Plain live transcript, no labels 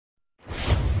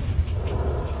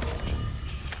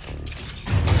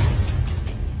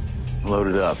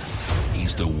Loaded up.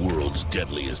 He's the world's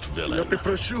deadliest villain.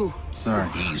 Sorry.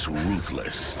 He's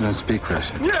ruthless. Don't speak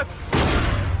Russian.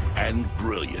 And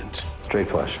brilliant. Straight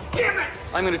flush.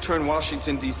 I'm going to turn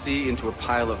Washington, D.C. into a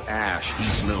pile of ash.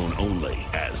 He's known only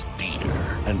as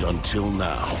Dieter. And until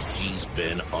now, he's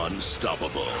been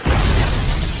unstoppable.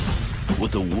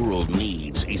 What the world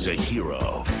needs is a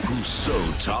hero who's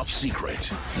so top secret,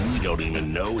 we don't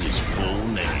even know his full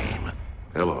name.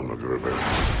 Hello, Macgruber.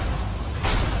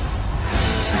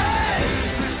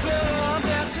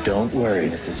 Don't worry,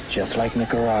 this is just like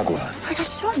Nicaragua. I got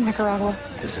shot in Nicaragua.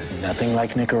 This is nothing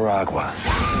like Nicaragua.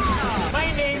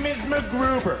 My name is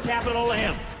Macgruber, capital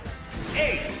M.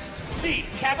 A, C,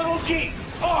 capital G,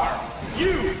 R,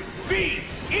 U, B,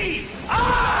 E,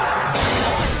 R!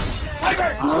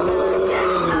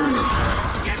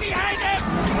 Get behind him!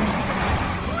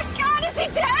 Oh my God, is he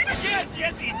dead?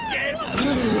 Yes, he's dead!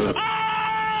 Oh!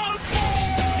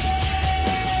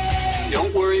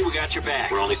 Don't worry, we got your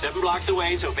back. We're only 7 blocks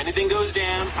away, so if anything goes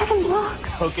down... 7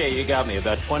 blocks? Okay, you got me.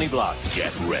 About 20 blocks.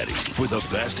 Get ready for the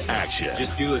best action.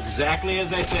 Just do exactly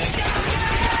as I say.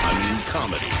 I mean,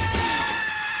 comedy.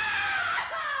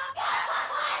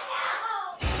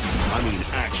 I mean,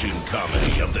 action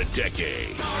comedy of the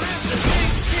decade.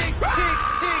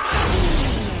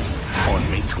 On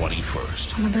May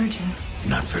 21st. I'm a virgin.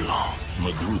 Not for long.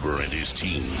 Macgruber and his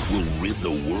team will rid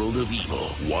the world of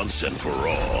evil once and for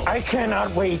all. I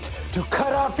cannot wait to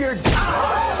cut off your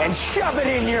and shove it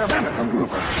in your...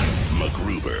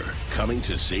 Macgruber, coming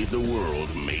to save the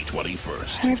world May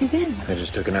 21st. Where have you been? I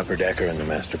just took an upper decker in the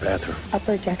master bathroom.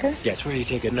 Upper decker? That's where you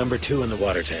take a number 2 in the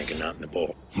water tank and not in the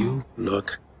bowl. You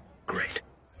look great.